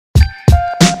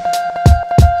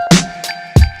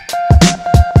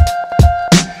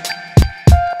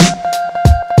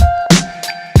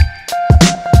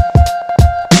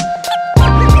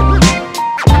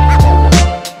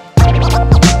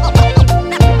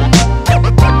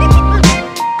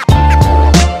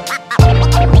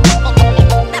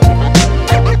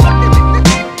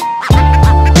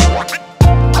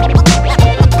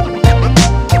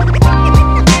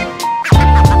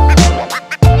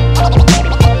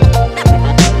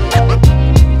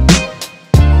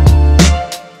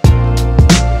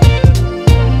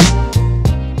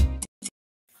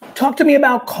to me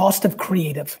about cost of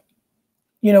creative.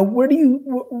 You know,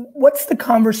 what's the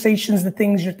conversations, the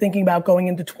things you're thinking about going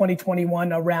into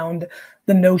 2021 around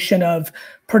the notion of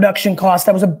production cost?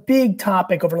 That was a big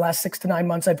topic over the last 6 to 9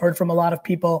 months. I've heard from a lot of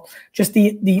people, just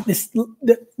the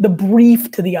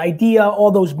brief to the idea, all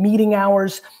those meeting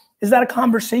hours. Is that a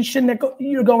conversation that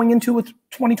you're going into with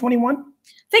 2021? I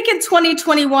think in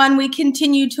 2021, we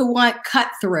continue to want cut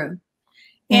through.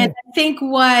 And I think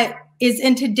what is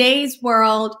in today's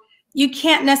world, you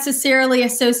can't necessarily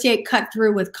associate cut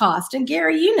through with cost. And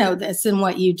Gary, you know this in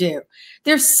what you do.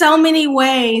 There's so many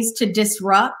ways to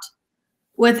disrupt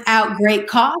without great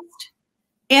cost.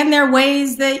 And there are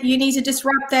ways that you need to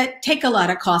disrupt that take a lot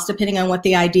of cost depending on what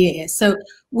the idea is. So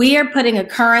we are putting a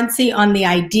currency on the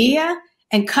idea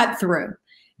and cut through.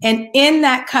 And in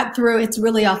that cut through, it's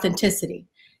really authenticity.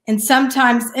 And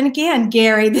sometimes, and again,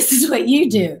 Gary, this is what you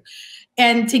do.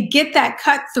 And to get that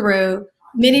cut through,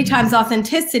 many times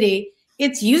authenticity,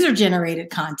 it's user-generated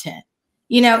content.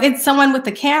 You know, it's someone with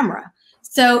the camera.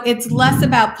 So it's less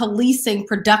about policing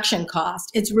production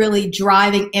cost. It's really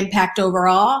driving impact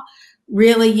overall,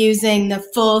 really using the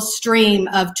full stream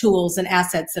of tools and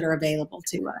assets that are available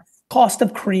to us. Cost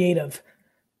of creative.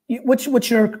 What's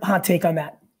your hot take on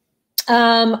that?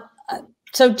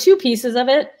 So 2 pieces of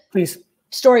it. Please.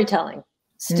 Storytelling.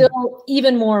 Still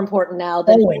even more important now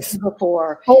than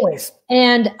before. Always.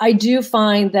 And I do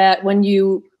find that when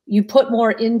you put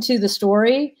more into the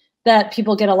story, that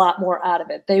people get a lot more out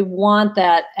of it. They want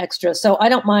that extra. So I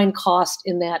don't mind cost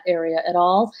in that area at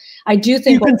all. I do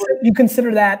think you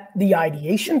consider that the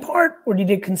ideation part, or do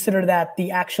you consider that the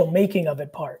actual making of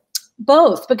it part?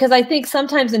 Both, because I think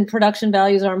sometimes in production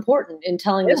values are important in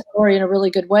telling the story in a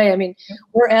really good way. I mean,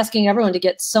 we're asking everyone to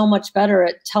get so much better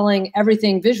at telling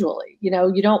everything visually. You know,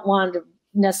 you don't want to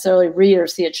necessarily read or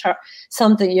see a chart,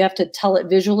 something. You have to tell it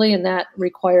visually, and that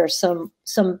requires some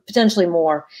potentially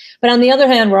more. But on the other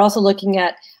hand, we're also looking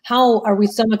at how are we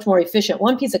so much more efficient.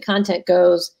 One piece of content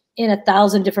goes in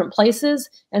 1,000 different places.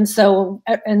 And so,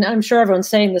 and I'm sure everyone's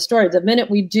saying the story, the minute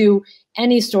we do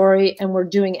any story and we're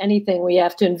doing anything, we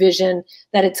have to envision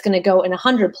that it's going to go in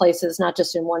 100 places, not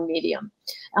just in one medium.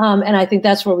 And I think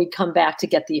that's where we come back to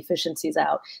get the efficiencies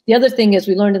out. The other thing is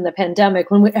we learned in the pandemic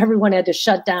when everyone had to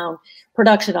shut down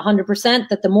production 100%,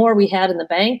 that the more we had in the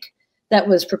bank that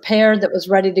was prepared, that was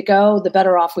ready to go, the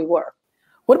better off we were.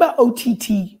 What about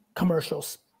OTT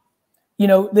commercials? You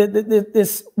know,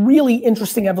 this really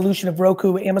interesting evolution of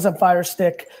Roku, Amazon Fire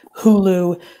Stick,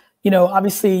 Hulu. You know,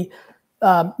 obviously,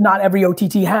 not every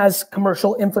OTT has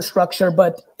commercial infrastructure,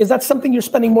 but is that something you're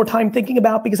spending more time thinking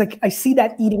about? Because I see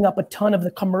that eating up a ton of the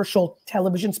commercial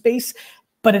television space,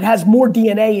 but it has more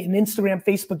DNA in Instagram,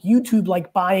 Facebook, YouTube,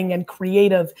 like buying and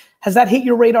creative. Has that hit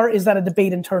your radar? Is that a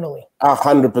debate internally?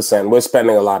 100%. We're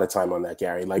spending a lot of time on that,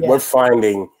 Gary. Like we're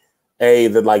finding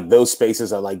that like those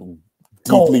spaces are like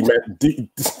deeply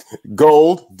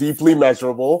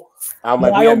measurable.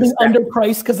 Wildly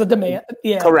underpriced because of demand.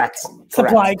 Yeah, correct.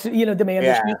 Supply, demand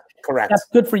issues. Correct. That's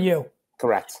good for you.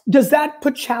 Correct. Does that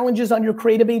put challenges on your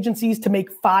creative agencies to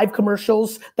make 5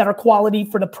 commercials that are quality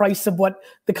for the price of what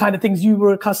the kind of things you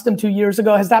were accustomed to years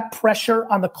ago? Has that pressure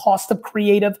on the cost of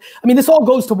creative? I mean, this all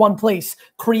goes to one place.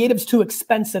 Creative's too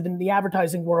expensive in the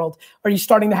advertising world. Are you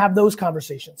starting to have those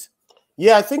conversations?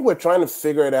 Yeah, I think we're trying to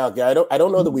figure it out. I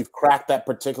don't know that we've cracked that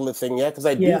particular thing yet, because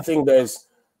I do think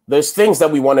there's things that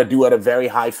we want to do at a very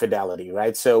high fidelity,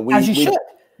 right? So as you should.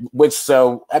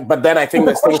 But then I think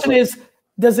the question is,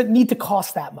 does it need to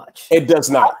cost that much? It does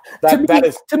not. To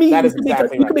me,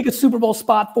 you could make a Super Bowl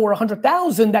spot for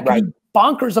 100,000 that could be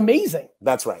bonkers amazing.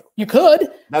 That's right. You could.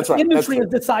 That's right. The industry has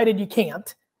decided you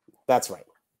can't. That's right.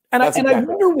 And I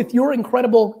wonder, with your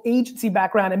incredible agency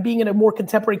background and being in a more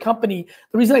contemporary company,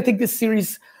 the reason I think this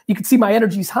series, you can see my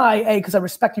energy's high, A, because I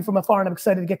respect you from afar and I'm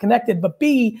excited to get connected, but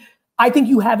B, I think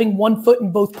you having one foot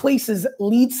in both places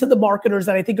leads to the marketers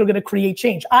that I think are going to create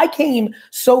change. I came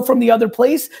so from the other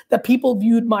place that people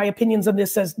viewed my opinions on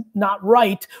this as not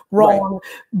right, wrong,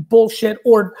 bullshit,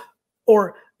 or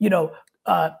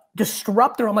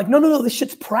disruptor. I'm like, no, this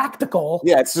shit's practical.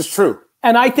 Yeah, it's just true.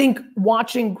 And I think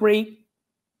watching great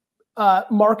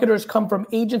marketers come from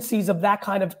agencies of that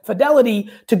kind of fidelity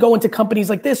to go into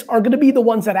companies like this are going to be the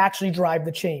ones that actually drive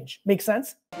the change. Make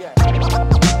sense?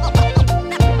 Yeah.